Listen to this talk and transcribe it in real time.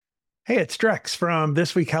Hey, it's Drex from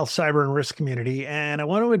This Week Health Cyber and Risk Community, and I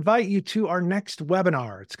want to invite you to our next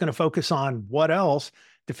webinar. It's going to focus on what else?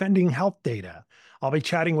 Defending health data. I'll be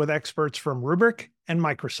chatting with experts from Rubrik and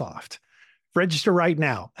Microsoft. Register right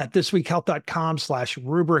now at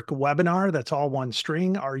thisweekhealth.com/Rubrik webinar. That's all one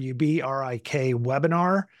string, RUBRIK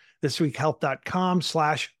webinar,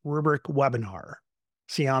 thisweekhealth.com/Rubrik webinar.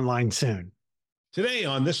 See you online soon. Today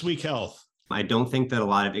on This Week Health. I don't think that a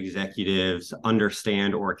lot of executives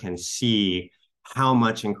understand or can see how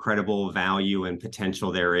much incredible value and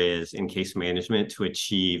potential there is in case management to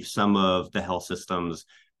achieve some of the health system's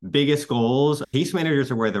biggest goals. Case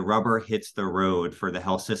managers are where the rubber hits the road for the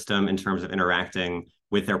health system in terms of interacting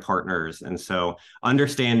with their partners. And so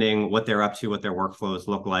understanding what they're up to, what their workflows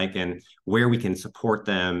look like, and where we can support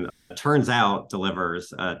them, turns out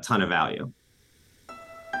delivers a ton of value.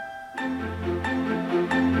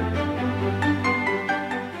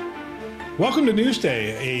 Welcome to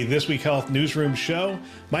Newsday, a This Week Health newsroom show.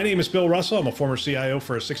 My name is Bill Russell. I'm a former CIO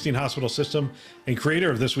for a 16-hospital system and creator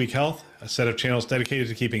of This Week Health, a set of channels dedicated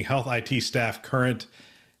to keeping health IT staff current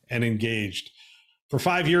and engaged. For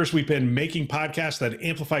 5 years, we've been making podcasts that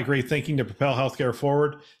amplify great thinking to propel healthcare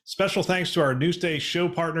forward. Special thanks to our Newsday show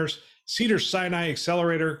partners, Cedars-Sinai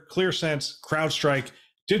Accelerator, ClearSense, CrowdStrike,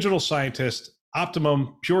 Digital Scientist,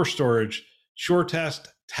 Optimum, Pure Storage, SureTest,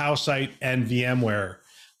 Tausight, and VMware,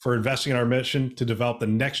 for investing in our mission to develop the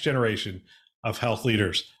next generation of health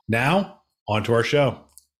leaders. Now, on to our show.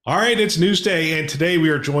 All right, it's Newsday, and today we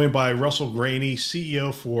are joined by Russell Graney,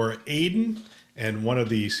 CEO for Aiden and one of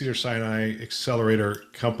the Cedars-Sinai Accelerator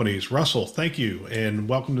companies. Russell, thank you, and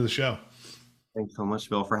welcome to the show. Thanks so much,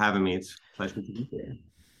 Bill, for having me. It's a pleasure to be here.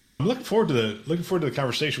 I'm looking forward to the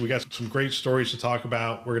conversation. We got some great stories to talk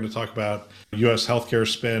about. We're going to talk about U.S. healthcare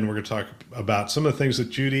spin. We're going to talk about some of the things that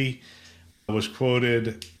Judy was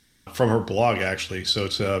quoted from her blog, actually. So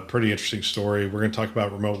it's a pretty interesting story. We're going to talk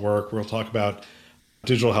about remote work. We'll talk about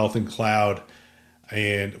digital health and cloud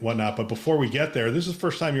and whatnot. But before we get there, this is the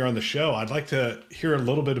first time you're on the show. I'd like to hear a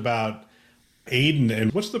little bit about Aiden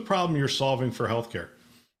and what's the problem you're solving for healthcare?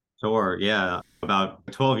 Sure. Yeah. About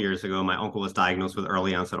 12 years ago, my uncle was diagnosed with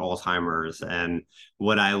early onset Alzheimer's. And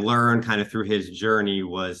what I learned kind of through his journey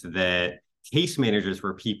was that case managers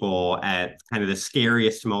were people at kind of the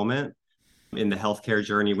scariest moment in the healthcare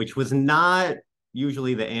journey, which was not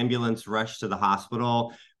usually the ambulance rush to the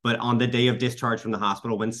hospital, but on the day of discharge from the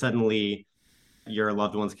hospital, when suddenly your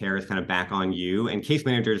loved one's care is kind of back on you. And case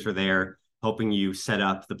managers are there helping you set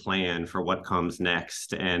up the plan for what comes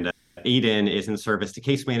next. And Aiden is in service to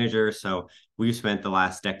case managers. So we've spent the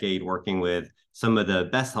last decade working with some of the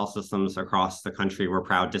best health systems across the country, we're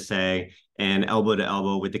proud to say, and elbow to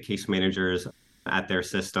elbow with the case managers at their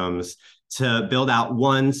systems to build out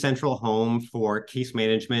one central home for case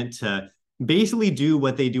management to basically do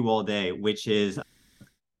what they do all day, which is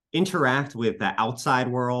interact with the outside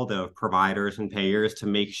world of providers and payers to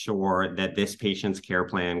make sure that this patient's care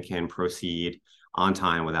plan can proceed on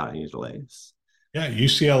time without any delays. Yeah,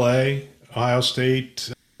 UCLA, Ohio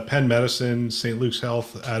State, Penn Medicine, St. Luke's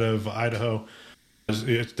Health out of Idaho.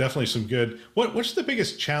 It's definitely some good. What's the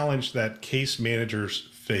biggest challenge that case managers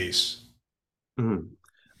face? Mm-hmm.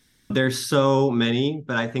 There's so many,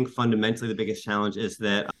 but I think fundamentally the biggest challenge is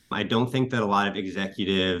that I don't think that a lot of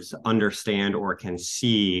executives understand or can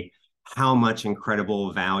see how much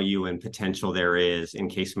incredible value and potential there is in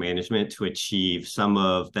case management to achieve some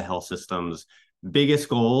of the health system's biggest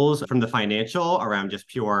goals, from the financial around just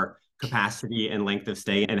pure capacity and length of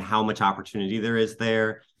stay and how much opportunity there is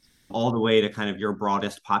there, all the way to kind of your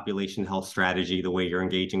broadest population health strategy, the way you're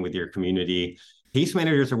engaging with your community. Case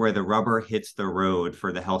managers are where the rubber hits the road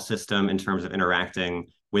for the health system in terms of interacting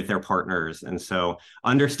with their partners. And so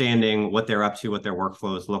understanding what they're up to, what their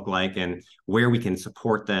workflows look like, and where we can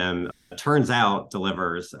support them, turns out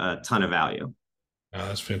delivers a ton of value. Oh,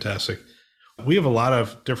 that's fantastic. We have a lot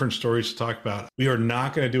of different stories to talk about. We are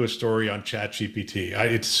not going to do a story on ChatGPT.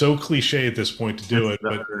 It's so cliche at this point to do it,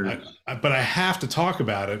 but I have to talk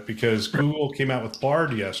about it because Google came out with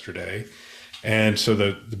Bard yesterday. And so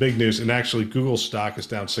the big news, and actually Google's stock is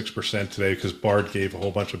down 6% today because Bard gave a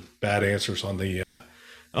whole bunch of bad answers on the,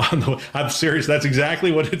 I'm serious, that's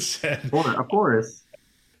exactly what it said. Of course.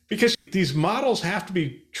 Because these models have to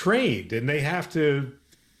be trained and they have to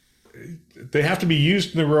be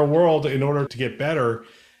used in the real world in order to get better.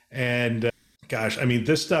 And gosh, I mean,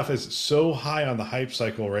 this stuff is so high on the hype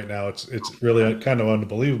cycle right now. It's really kind of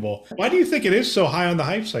unbelievable. Why do you think it is so high on the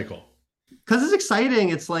hype cycle? Because it's exciting.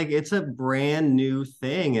 It's like, it's a brand new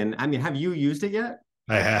thing. And I mean, have you used it yet?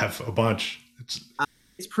 I have a bunch.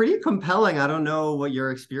 It's pretty compelling. I don't know what your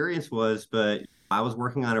experience was, but I was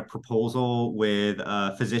working on a proposal with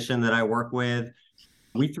a physician that I work with.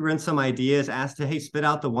 We threw in some ideas, asked to, hey, spit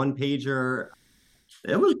out the one pager.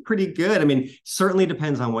 It was pretty good. I mean, certainly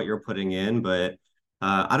depends on what you're putting in, but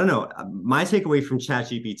I don't know. My takeaway from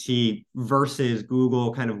ChatGPT versus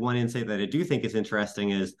Google, kind of one insight that I do think is interesting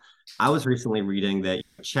is I was recently reading that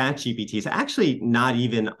ChatGPT is actually not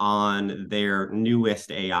even on their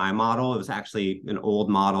newest AI model. It was actually an old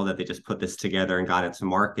model that they just put this together and got it to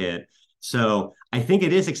market. So I think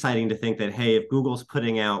it is exciting to think that, hey, if Google's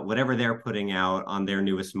putting out whatever they're putting out on their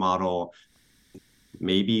newest model,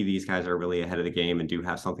 maybe these guys are really ahead of the game and do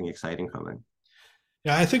have something exciting coming.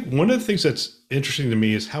 Yeah, I think one of the things that's interesting to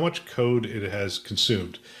me is how much code it has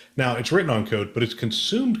consumed. Now, it's written on code, but it's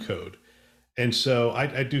consumed code. And so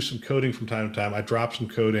I do some coding from time to time. I dropped some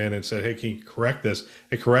code in and said, hey, can you correct this?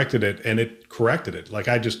 It corrected it, and it corrected it. Like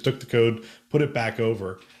I just took the code, put it back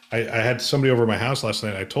over. I had somebody over at my house last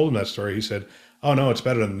night. I told him that story. He said, oh, no, it's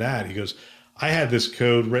better than that. He goes, I had this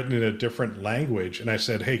code written in a different language. And I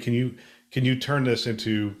said, hey, can you turn this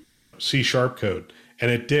into C# code?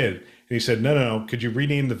 And it did. And he said, no, could you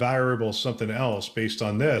rename the variable something else based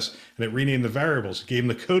on this? And it renamed the variables. Gave him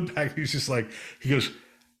the code back. He's just like, he goes,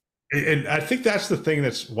 and I think that's the thing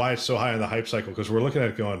that's why it's so high on the hype cycle, because we're looking at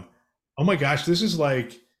it going, oh my gosh, this is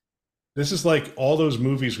like all those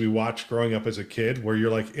movies we watched growing up as a kid where you're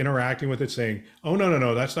like interacting with it saying, oh,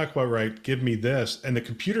 no, that's not quite right. Give me this. And the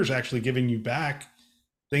computer's actually giving you back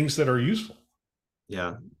things that are useful.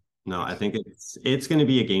 Yeah. No, I think it's going to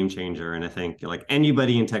be a game changer. And I think like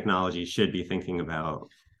anybody in technology should be thinking about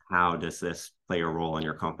how does this play a role in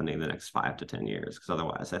your company in the next 5 to 10 years? Because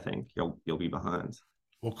otherwise, I think you'll be behind.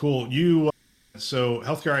 Well, cool. So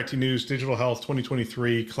Healthcare IT News, Digital Health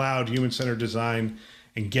 2023, Cloud, Human-Centered Design,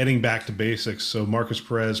 and Getting Back to Basics. So Marcus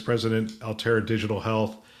Perez, President, Altera Digital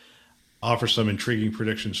Health, offers some intriguing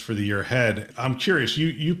predictions for the year ahead. I'm curious,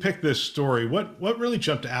 you picked this story. What really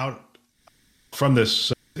jumped out from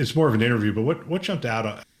this? It's more of an interview, but what jumped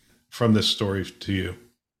out from this story to you?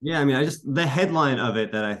 Yeah, I mean, the headline of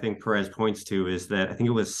it that I think Perez points to is that I think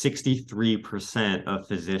it was 63% of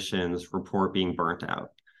physicians report being burnt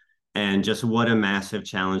out. And just what a massive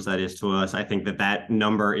challenge that is to us. I think that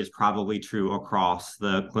number is probably true across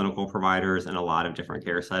the clinical providers in a lot of different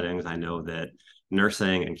care settings. I know that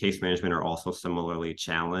nursing and case management are also similarly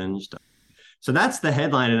challenged. So that's the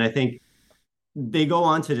headline. And I think they go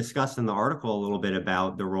on to discuss in the article a little bit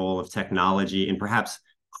about the role of technology in perhaps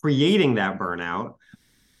creating that burnout,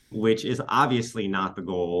 which is obviously not the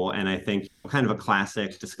goal. And I think kind of a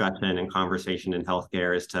classic discussion and conversation in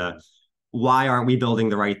healthcare is to why aren't we building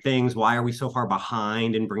the right things? Why are we so far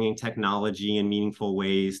behind in bringing technology in meaningful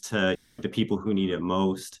ways to the people who need it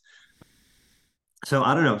most? So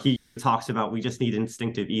I don't know. He talks about we just need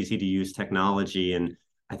instinctive, easy to use technology. And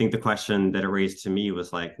I think the question that it raised to me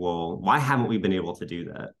was like, well, why haven't we been able to do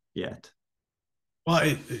that yet?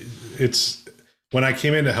 Well, it's when I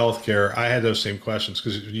came into healthcare, I had those same questions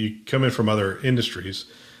because you come in from other industries,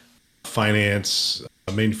 finance,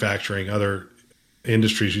 manufacturing, other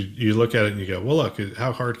industries. You look at it and you go, well, look,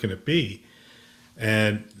 how hard can it be?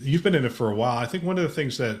 And you've been in it for a while. I think one of the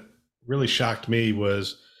things that really shocked me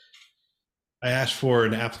was I asked for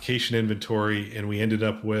an application inventory and we ended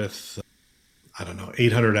up with,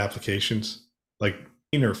 800 applications, like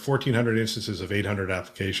 1,400 instances of 800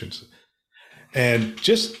 applications. And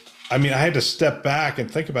I had to step back and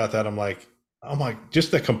think about that. I'm like, oh my, just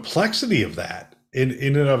the complexity of that in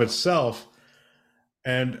and of itself.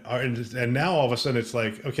 And now all of a sudden it's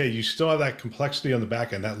like, okay, you still have that complexity on the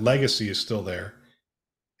back end. That legacy is still there.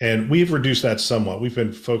 And we've reduced that somewhat. We've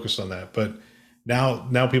been focused on that. But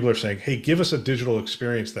now people are saying, hey, give us a digital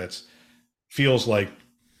experience that feels like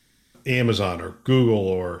Amazon or Google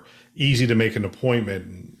or easy to make an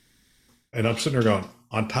appointment. And I'm sitting there going,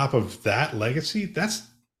 on top of that legacy, that's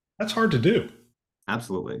hard to do.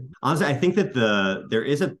 Absolutely. Honestly, I think that there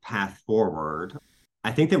is a path forward.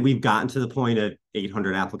 I think that we've gotten to the point of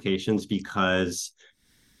 800 applications because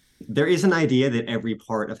there is an idea that every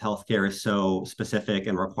part of healthcare is so specific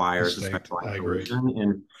and requires a specialized solution.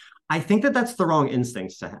 And I think that that's the wrong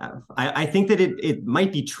instincts to have. I think that it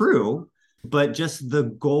might be true, but just the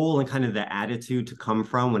goal and kind of the attitude to come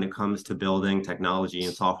from when it comes to building technology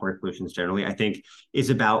and software solutions generally, I think is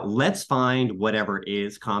about let's find whatever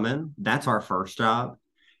is common. That's our first job.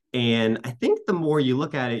 And I think the more you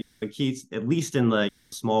look at it, Keith, at least in the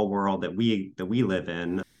small world that we live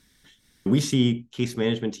in, we see case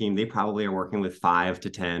management team, they probably are working with 5 to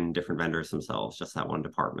 10 different vendors themselves, just that one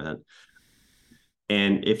department.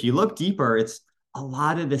 And if you look deeper, it's a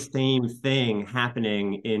lot of the same thing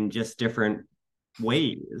happening in just different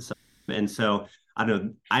ways. And so I don't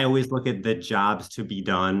know, I always look at the jobs to be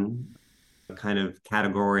done kind of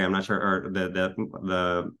category. I'm not sure, or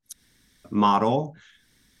the model.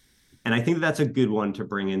 And I think that's a good one to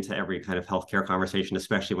bring into every kind of healthcare conversation,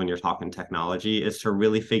 especially when you're talking technology, is to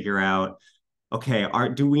really figure out, okay,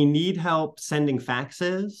 do we need help sending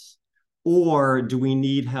faxes, or do we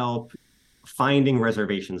need help finding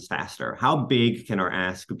reservations faster? How big can our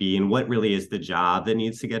ask be, and what really is the job that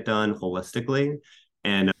needs to get done holistically?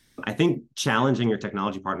 And I think challenging your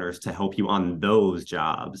technology partners to help you on those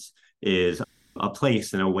jobs is a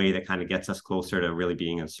place in a way that kind of gets us closer to really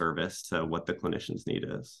being in service to what the clinician's need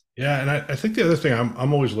is. Yeah, and I think the other thing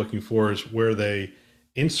I'm always looking for is where they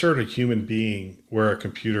insert a human being where a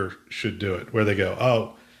computer should do it, where they go,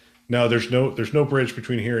 oh, no, there's no bridge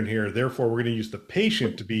between here and here. Therefore, we're going to use the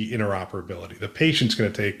patient to be interoperability. The patient's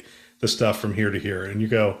going to take the stuff from here to here, and you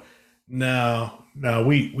go, no,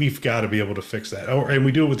 we've got to be able to fix that. Oh, and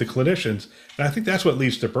we do it with the clinicians, and I think that's what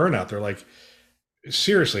leads to burnout. They're like,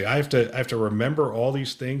 seriously, I have to remember all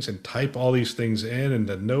these things and type all these things in, and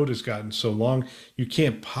the note has gotten so long. You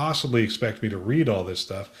can't possibly expect me to read all this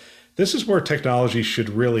stuff. This is where technology should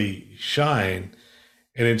really shine,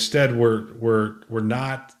 and instead we're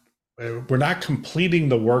not completing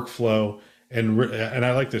the workflow. And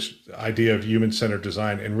I like this idea of human-centered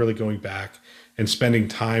design and really going back and spending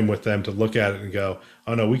time with them to look at it and go,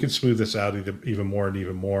 oh no, we can smooth this out even more and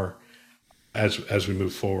even more as we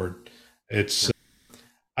move forward.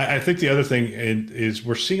 I think the other thing is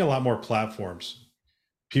we're seeing a lot more platforms.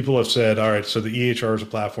 People have said, all right, so the EHR is a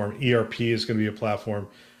platform, ERP is going to be a platform,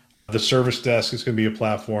 the service desk is going to be a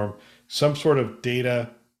platform, some sort of data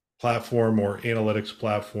platform or analytics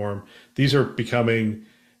platform. These are becoming,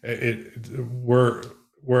 we're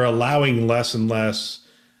allowing less and less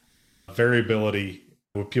variability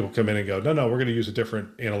when people come in and go, no, we're going to use a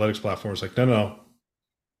different analytics platform. It's like, no,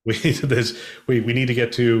 we need to we need to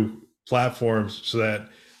get to platforms so that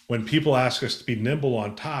when people ask us to be nimble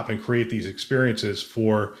on top and create these experiences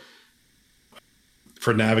for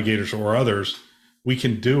navigators or others, we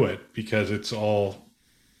can do it because it's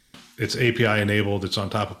API enabled. It's on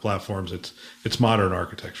top of platforms. It's modern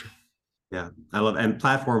architecture. Yeah, I love, and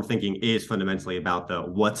platform thinking is fundamentally about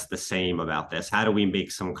what's the same about this. How do we make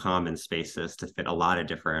some common spaces to fit a lot of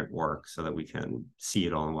different work so that we can see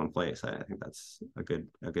it all in one place? I think that's a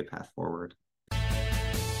good path forward.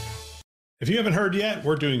 If you haven't heard yet,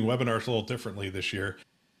 we're doing webinars a little differently this year.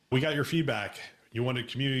 We got your feedback. You wanted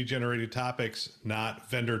community-generated topics, not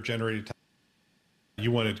vendor-generated topics.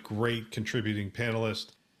 You wanted great contributing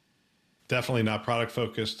panelists. Definitely not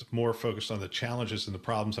product-focused, more focused on the challenges and the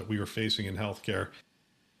problems that we were facing in healthcare.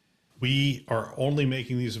 We are only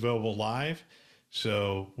making these available live,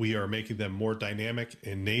 so we are making them more dynamic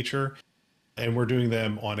in nature, and we're doing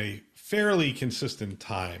them on a fairly consistent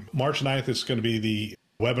time. March 9th is going to be the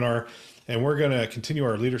webinar, and we're going to continue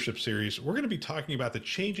our leadership series. We're going to be talking about the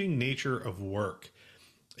changing nature of work.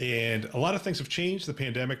 And a lot of things have changed. The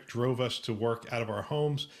pandemic drove us to work out of our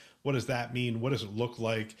homes. What does that mean? What does it look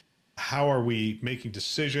like? How are we making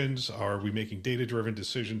decisions? Are we making data-driven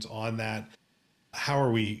decisions on that? How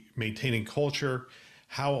are we maintaining culture?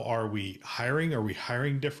 How are we hiring? Are we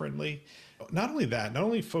hiring differently? Not only that, not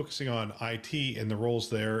only focusing on IT and the roles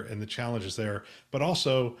there and the challenges there, but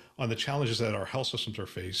also on the challenges that our health systems are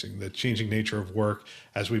facing, the changing nature of work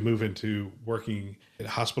as we move into working at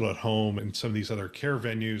hospital at home and some of these other care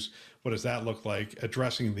venues. What does that look like?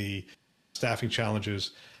 Addressing the staffing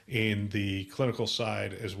challenges in the clinical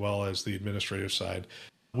side as well as the administrative side.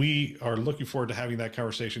 We are looking forward to having that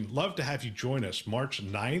conversation. Love to have you join us March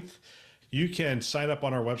 9th. You can sign up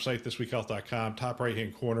on our website, thisweekhealth.com, top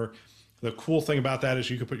right-hand corner. The cool thing about that is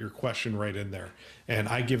you can put your question right in there. And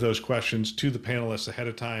I give those questions to the panelists ahead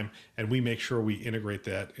of time, and we make sure we integrate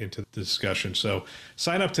that into the discussion. So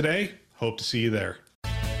sign up today. Hope to see you there.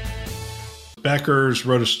 Becker's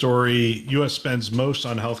wrote a story, U.S. spends most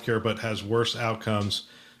on healthcare but has worse outcomes.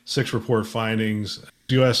 6 report findings.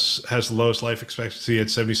 The U.S. has the lowest life expectancy at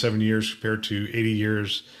 77 years compared to 80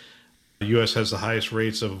 years. The U.S. has the highest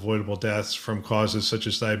rates of avoidable deaths from causes such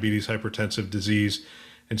as diabetes, hypertensive disease,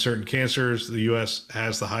 and certain cancers. The U.S.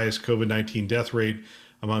 has the highest COVID-19 death rate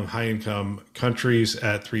among high-income countries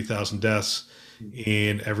at 3,000 deaths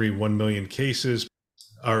in every 1 million cases.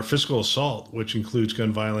 Our physical assault, which includes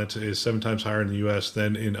gun violence, is 7 times higher in the U.S.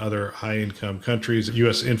 than in other high-income countries.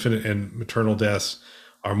 U.S. infant and maternal deaths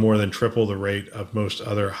are more than triple the rate of most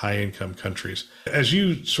other high-income countries. As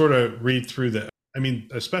you sort of read through that, I mean,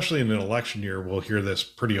 especially in an election year, we'll hear this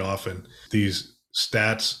pretty often, these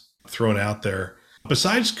stats thrown out there.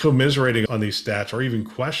 Besides commiserating on these stats or even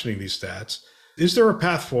questioning these stats, is there a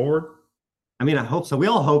path forward? I mean, I hope so. We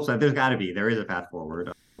all hope so. There is a path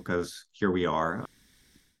forward because here we are.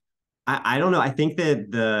 I don't know. I think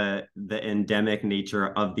that the endemic nature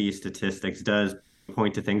of these statistics does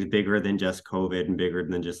point to things bigger than just COVID and bigger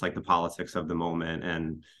than just like the politics of the moment.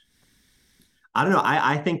 And I don't know.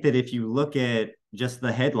 I think that if you look at just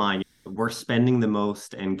the headline, we're spending the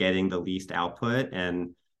most and getting the least output.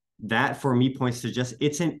 And that for me points to just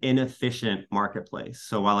it's an inefficient marketplace.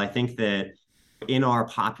 So while I think that in our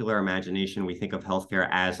popular imagination, we think of healthcare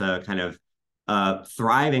as a kind of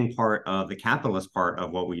thriving part of the capitalist part of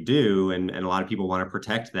what we do, and a lot of people want to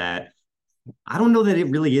protect that. I don't know that it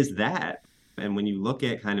really is that. And when you look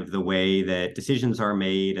at kind of the way that decisions are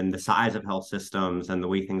made and the size of health systems and the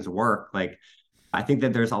way things work, like I think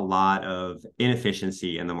that there's a lot of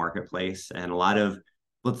inefficiency in the marketplace and a lot of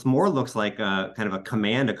what's more looks like a kind of a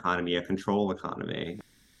command economy, a control economy.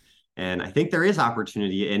 And I think there is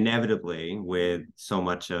opportunity inevitably with so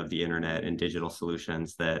much of the internet and digital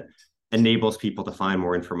solutions that enables people to find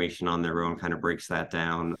more information on their own, kind of breaks that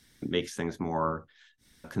down, makes things more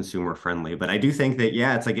consumer friendly. But I do think that,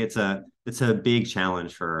 yeah, it's a big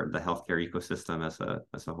challenge for the healthcare ecosystem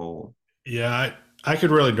as a whole. Yeah, I could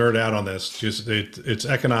really nerd out on this. Just it's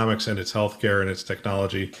economics and it's healthcare and it's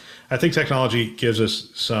technology. I think technology gives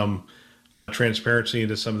us some transparency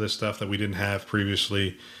into some of this stuff that we didn't have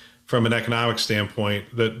previously. From an economic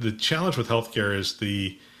standpoint, the challenge with healthcare is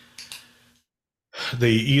the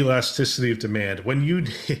elasticity of demand. When you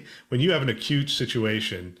when you have an acute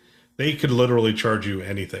situation, they could literally charge you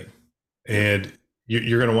anything, and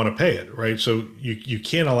you're going to want to pay it, right? So you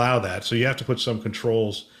can't allow that. So you have to put some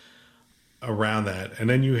controls around that, and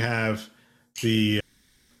then you have the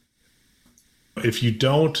if you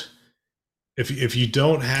don't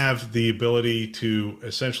have the ability to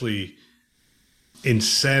essentially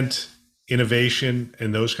incent innovation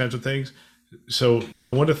and those kinds of things. So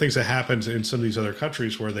one of the things that happens in some of these other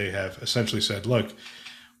countries where they have essentially said, look,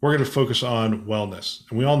 we're going to focus on wellness.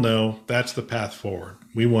 And we all know that's the path forward.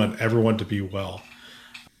 We want everyone to be well.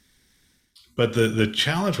 But the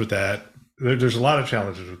challenge with that, there's a lot of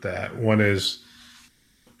challenges with that. One is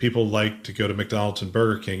people like to go to McDonald's and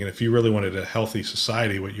Burger King. And if you really wanted a healthy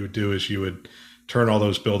society, what you would do is you would turn all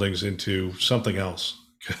those buildings into something else,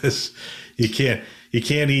 because you can't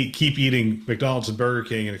keep eating McDonald's and Burger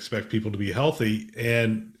King and expect people to be healthy.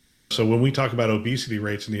 And so when we talk about obesity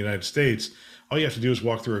rates in the United States, all you have to do is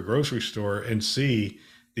walk through a grocery store and see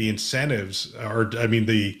the incentives, or I mean,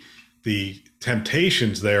 the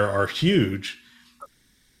temptations there are huge.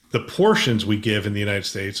 The portions we give in the United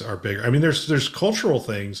States are bigger. I mean, there's cultural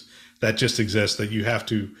things that just exist that you have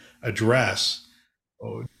to address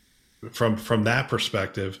from that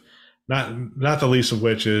perspective. Not the least of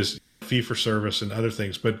which is fee for service and other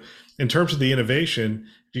things. But in terms of the innovation,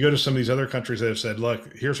 if you go to some of these other countries that have said,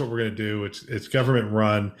 look, here's what we're going to do. It's government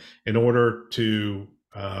run. In order to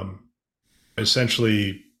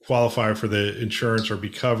essentially qualify for the insurance or be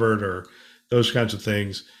covered or those kinds of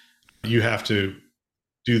things, you have to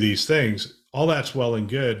do these things. All that's well and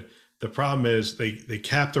good. The problem is they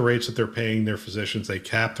cap the rates that they're paying their physicians. They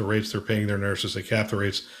cap the rates they're paying their nurses. They cap the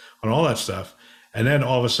rates on all that stuff. And then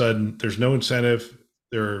all of a sudden, there's no incentive.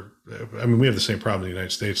 We have the same problem in the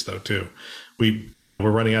United States, though, too. We're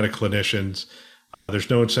running out of clinicians. There's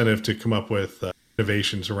no incentive to come up with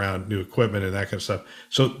innovations around new equipment and that kind of stuff.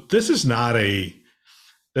 So this is not the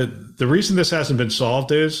reason this hasn't been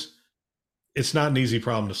solved is it's not an easy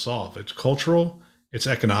problem to solve. It's cultural, it's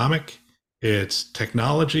economic, it's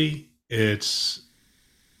technology, there's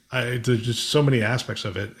just so many aspects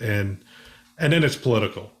of it. And then it's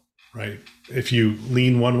political. Right. If you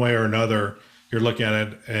lean one way or another, you're looking at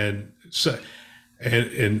it, and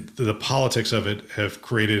the politics of it have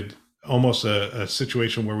created almost a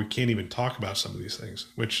situation where we can't even talk about some of these things,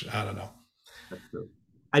 which I don't know. That's true.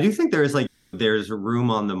 I do think there's room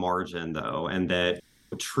on the margin, though, and that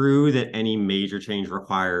true that any major change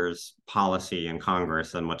requires policy in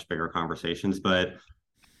Congress and much bigger conversations, but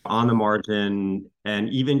on the margin, and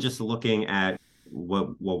even just looking at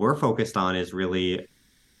what we're focused on is really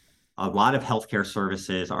a lot of healthcare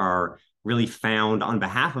services are really found on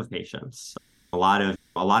behalf of patients. A lot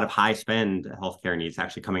of high spend healthcare needs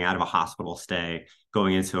actually coming out of a hospital stay,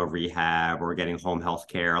 going into a rehab or getting home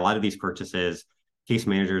healthcare. A lot of these purchases, case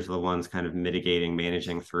managers are the ones kind of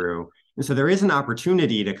managing through. And so there is an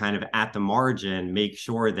opportunity to kind of at the margin, make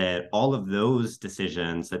sure that all of those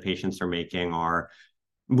decisions that patients are making are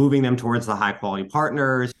moving them towards the high quality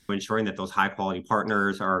partners, ensuring that those high quality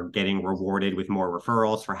partners are getting rewarded with more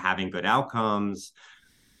referrals for having good outcomes.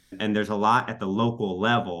 And there's a lot at the local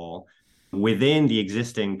level within the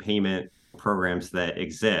existing payment programs that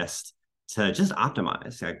exist to just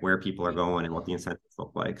optimize like where people are going and what the incentives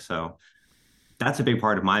look like. So that's a big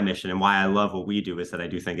part of my mission, and why I love what we do is that I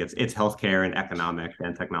do think it's healthcare and economic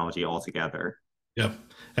and technology all together. Yep.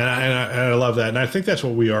 And I love that. And I think that's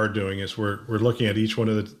what we are doing is we're looking at each one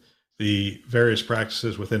of the various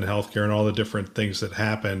practices within healthcare and all the different things that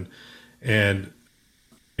happen. And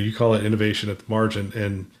you call it innovation at the margin.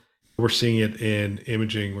 And we're seeing it in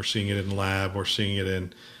imaging, we're seeing it in lab, we're seeing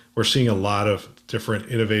a lot of different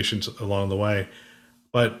innovations along the way.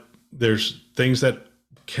 But there's things that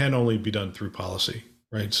can only be done through policy,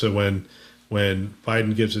 right? So when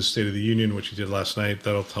Biden gives his State of the Union, which he did last night,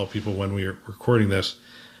 that'll tell people when we are recording this,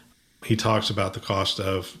 he talks about the cost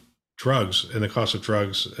of drugs, and the cost of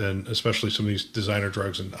drugs, and especially some of these designer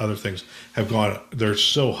drugs and other things they're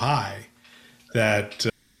so high that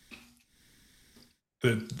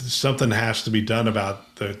something has to be done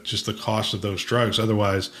about just the cost of those drugs.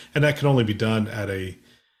 Otherwise, and that can only be done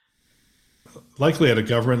likely at a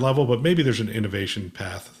government level, but maybe there's an innovation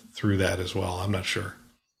path through that as well. I'm not sure.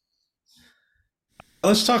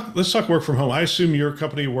 Let's talk work from home. I assume your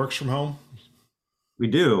company works from home. We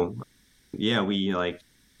do. Yeah, we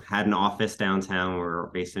had an office downtown. We're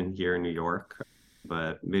based here in New York,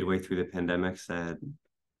 but midway through the pandemic said,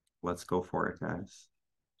 let's go for it, guys.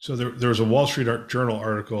 So there was a Wall Street Journal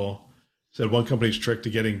article said one company's trick to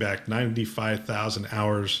getting back 95,000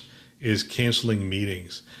 hours is canceling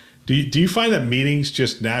meetings. Do you find that meetings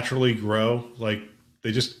just naturally grow? Like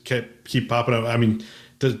they just keep popping up? I mean,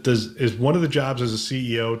 is one of the jobs as a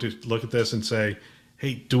CEO to look at this and say,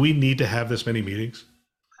 hey, do we need to have this many meetings?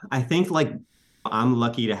 I think I'm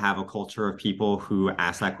lucky to have a culture of people who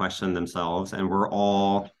ask that question themselves, and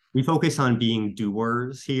we focus on being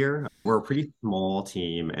doers here. We're a pretty small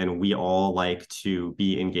team, and we all like to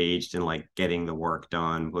be engaged in getting the work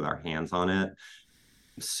done with our hands on it.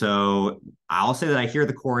 So I'll say that I hear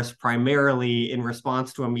the chorus primarily in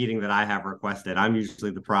response to a meeting that I have requested. I'm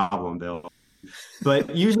usually the problem, Bill.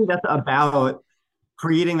 But usually that's about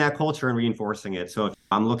creating that culture and reinforcing it. So if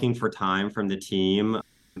I'm looking for time from the team,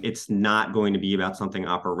 it's not going to be about something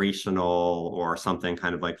operational or something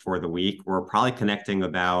kind of for the week. We're probably connecting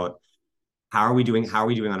about how are we doing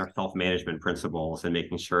on our self-management principles and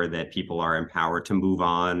making sure that people are empowered to move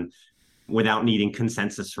on without needing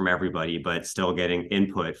consensus from everybody, but still getting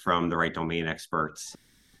input from the right domain experts.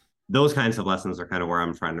 Those kinds of lessons are kind of where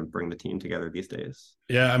I'm trying to bring the team together these days.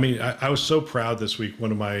 Yeah, I mean, I was so proud this week.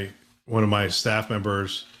 One of my staff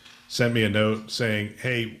members sent me a note saying,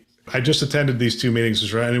 hey, I just attended these two meetings.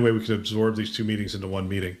 Is there any way we could absorb these two meetings into one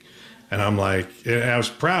meeting? And I'm like, and I was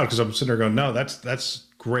proud because I'm sitting there going, no, that's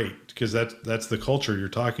great, because that's the culture you're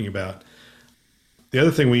talking about. The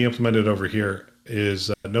other thing we implemented over here is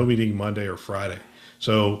no meeting Monday or Friday.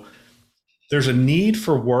 So there's a need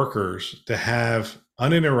for workers to have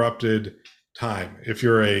uninterrupted time. If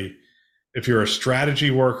you're a strategy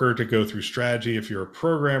worker, to go through strategy. If you're a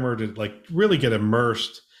programmer, to really get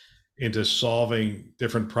immersed into solving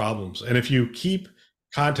different problems. And if you keep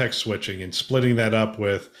context switching and splitting that up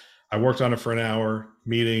with, I worked on it for an hour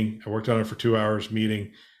meeting, I worked on it for 2 hours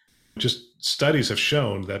meeting, just studies have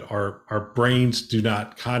shown that our brains do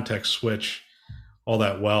not context switch all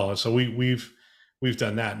that well. And so we've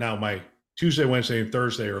done that. Now my Tuesday, Wednesday, and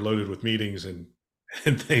Thursday are loaded with meetings and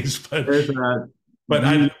things, but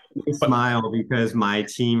I smile because my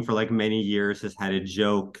team for many years has had a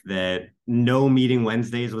joke that no meeting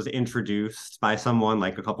Wednesdays was introduced by someone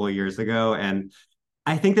a couple of years ago. And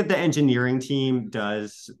I think that the engineering team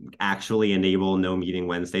does actually enable no meeting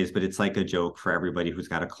Wednesdays, but it's a joke for everybody who's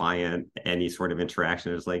got a client, any sort of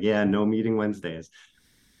interaction. It's yeah, no meeting Wednesdays.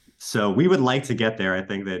 So we would like to get there. I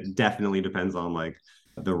think that definitely depends on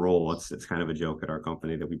the role. It's kind of a joke at our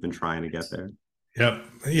company that we've been trying to get there. Yep.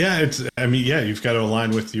 Yeah. You've got to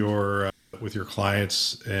align with your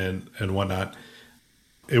clients and whatnot.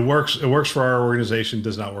 It works for our organization,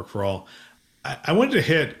 does not work for all. I wanted to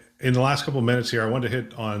hit in the last couple of minutes here. I wanted to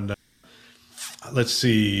hit on, let's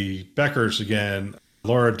see, Becker's again.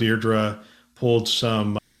 Laura Deirdre pulled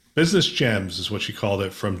some business gems, is what she called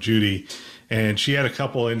it, from Judy. And she had a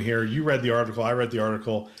couple in here. You read the article. I read the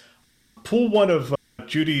article. Pull one of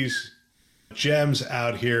Judy's gems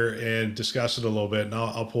out here and discuss it a little bit, and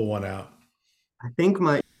I'll pull one out. I think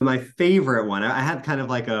my favorite one, I had kind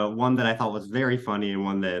of a one that I thought was very funny and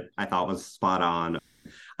one that I thought was spot on.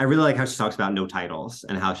 I really like how she talks about no titles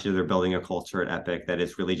and how they're building a culture at Epic that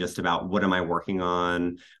is really just about what am I working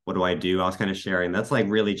on? What do I do? I was kind of sharing that's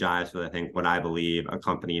really jives with I think what I believe a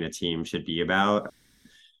company and a team should be about.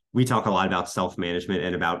 We talk a lot about self-management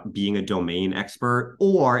and about being a domain expert,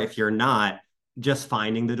 or if you're not, just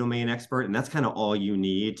finding the domain expert. And that's kind of all you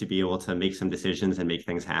need to be able to make some decisions and make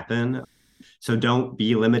things happen. So don't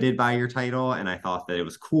be limited by your title. And I thought that it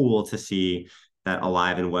was cool to see that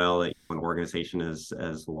alive and well, that an organization is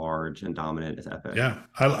as large and dominant as Epic. Yeah,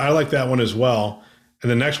 I like that one as well. And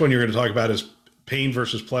the next one you're going to talk about is pain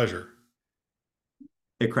versus pleasure.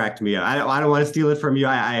 It cracked me up. I don't want to steal it from you.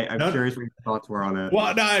 I'm curious what your thoughts were on it.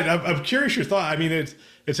 Well, no, I'm curious your thought. I mean,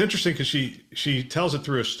 it's interesting because she tells it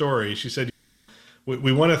through a story. She said,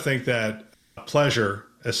 we want to think that pleasure,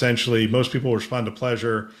 essentially, most people respond to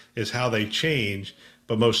pleasure is how they change,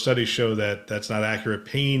 but most studies show that that's not accurate.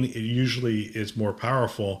 Pain usually is more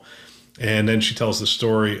powerful. And then she tells the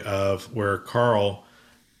story of where Carl,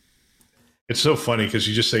 it's so funny because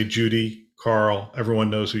you just say Judy, Carl,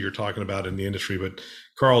 everyone knows who you're talking about in the industry, but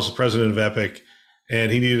Carl's the president of Epic,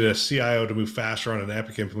 and he needed a CIO to move faster on an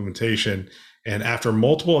Epic implementation. And after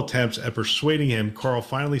multiple attempts at persuading him, Carl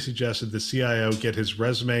finally suggested the CIO get his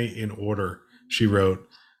resume in order. She wrote,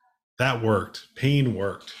 that worked. Pain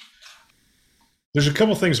worked. There's a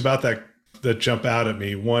couple things about that jump out at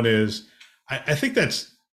me. One is, I think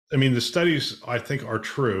the studies I think are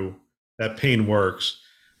true that pain works.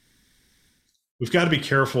 We've got to be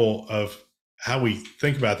careful of how we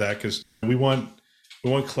think about that because we want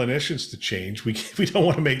clinicians to change. We don't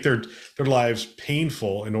want to make their lives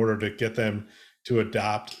painful in order to get them to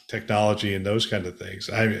adopt technology and those kind of things.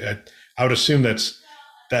 I would assume that's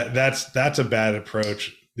a bad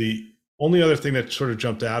approach. The only other thing that sort of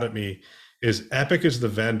jumped out at me is Epic is the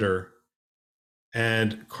vendor,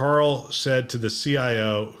 and Carl said to the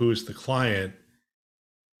CIO, who is the client,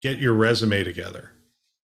 "Get your resume together."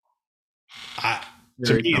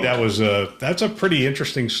 To me, that's a pretty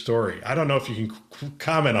interesting story. I don't know if you can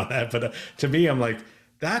comment on that, but to me, I'm like,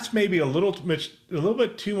 that's maybe a little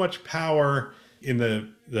bit too much power in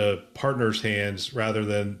the partner's hands rather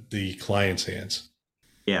than the client's hands.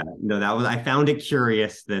 Yeah, no, I found it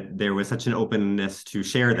curious that there was such an openness to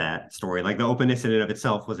share that story. Like the openness in and of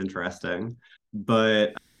itself was interesting.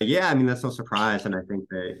 But yeah, I mean, that's no surprise. And I think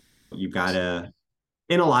that you gotta,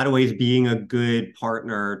 in a lot of ways, being a good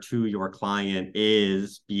partner to your client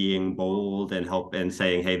is being bold and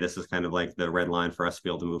saying, hey, this is kind of like the red line for us to be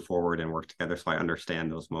able to move forward and work together. So I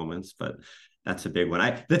understand those moments, but that's a big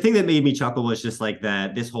one. The thing that made me chuckle was just like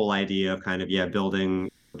this whole idea of kind of,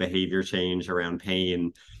 building behavior change around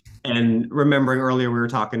pain. And remembering earlier, we were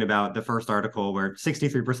talking about the first article where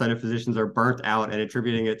 63% of physicians are burnt out and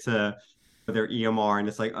attributing it to their EMR. And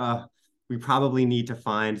it's like, we probably need to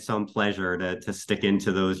find some pleasure to stick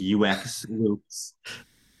into those UX loops.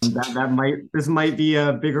 This might be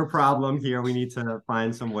a bigger problem here. We need to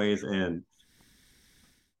find some ways in.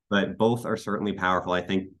 But both are certainly powerful. I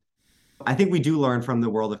think we do learn from the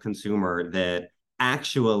world of consumer that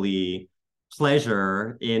actually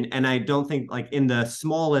pleasure and I don't think like in the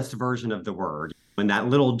smallest version of the word, when that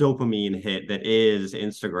little dopamine hit that is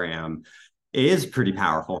Instagram is pretty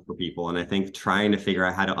powerful for people. And I think trying to figure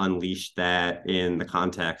out how to unleash that in the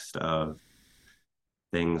context of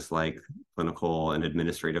things like clinical and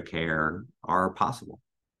administrative care are possible.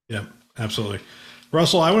 Yeah, absolutely.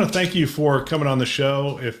 Russell, I want to thank you for coming on the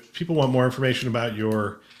show. If people want more information about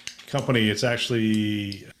your company, it's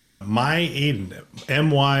actually Myaidin,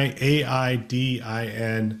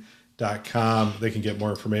 MYAIDIN.com. They can get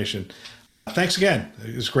more information. Thanks again.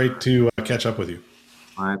 It was great to catch up with you.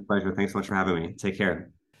 My pleasure. Thanks so much for having me. Take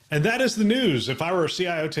care. And that is the news. If I were a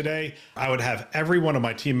CIO today, I would have every one of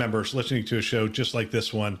my team members listening to a show just like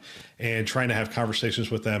this one and trying to have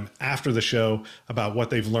conversations with them after the show about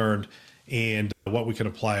what they've learned and what we can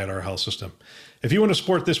apply at our health system. If you want to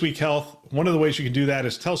support This Week Health, one of the ways you can do that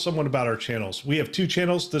is tell someone about our channels. We have two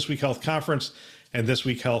channels, This Week Health Conference and This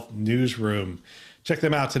Week Health Newsroom. Check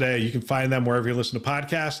them out today. You can find them wherever you listen to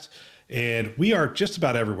podcasts. And we are just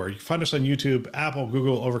about everywhere. You can find us on YouTube, Apple,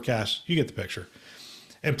 Google, Overcast. You get the picture.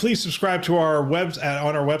 And please subscribe to our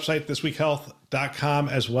on our website, thisweekhealth.com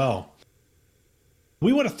as well.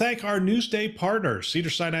 We want to thank our Newsday partners,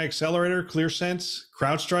 Cedars-Sinai Accelerator, ClearSense,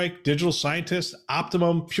 CrowdStrike, Digital Scientist,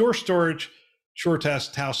 Optimum, Pure Storage,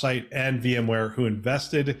 SureTest, Tausight, and VMware, who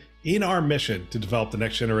invested in our mission to develop the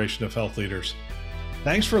next generation of health leaders.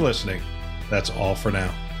 Thanks for listening. That's all for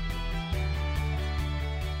now.